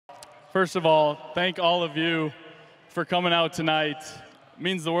first of all, thank all of you for coming out tonight. It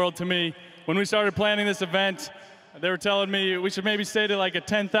means the world to me. When we started planning this event, they were telling me we should maybe stay to like a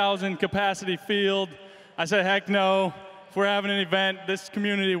 10,000 capacity field. I said, heck no. If we're having an event, this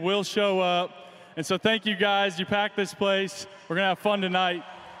community will show up. And so thank you guys. You packed this place. We're going to have fun tonight.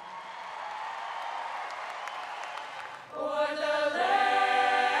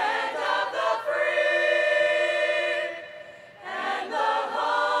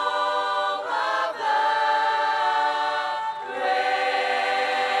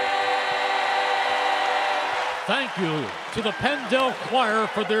 Thank you to the Pendel Choir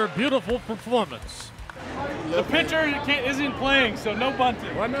for their beautiful performance. The pitcher isn't playing, so no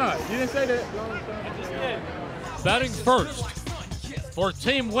bunting. Why not? You didn't say that. I just did. Batting first for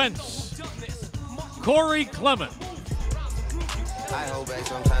Team Wentz, Corey Clement. I hold back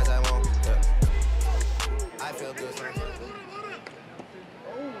sometimes I won't. I feel good sometimes.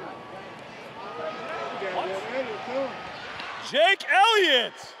 Jake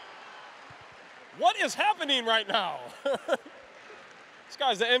Elliott! What is happening right now? This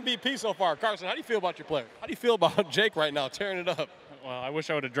guy's the MVP so far. Carson, how do you feel about your player? How do you feel about Jake right now, tearing it up? Well, I wish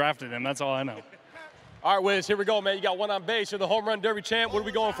I would have drafted him. That's all I know. All right, Wiz, here we go, man. You got one on base. You're the home run derby champ. What are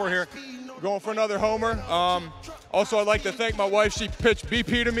we going for here? Going for another homer. Also, I'd like to thank my wife. She pitched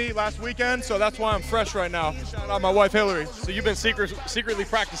BP to me last weekend, so that's why I'm fresh right now. Shout out my wife, Hillary. So you've been secretly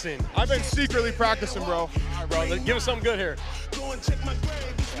practicing? I've been secretly practicing, bro. All right, bro. Let's give us something good here.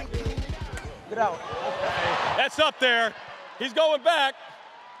 Get out. That's up there. He's going back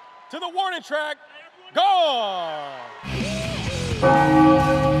to the warning track. Gone!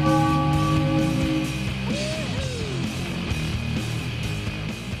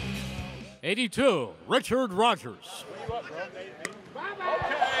 82, Richard Rogers. Okay,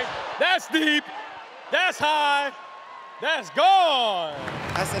 that's deep, that's high, that's gone.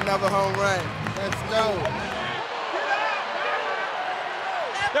 That's another home run. Let's go.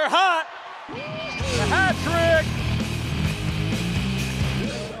 They're hot. The hat trick.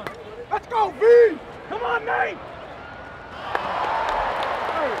 Let's go, V! Come on, Nate!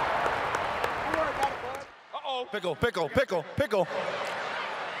 Uh-oh. Pickle, pickle, pickle, pickle.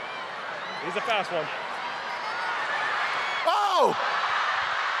 He's a fast one. Oh!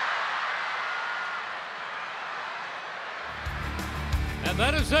 And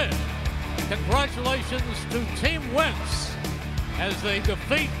that is it. Congratulations to Team Wentz as they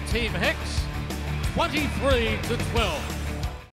defeat Team Hicks 23-12.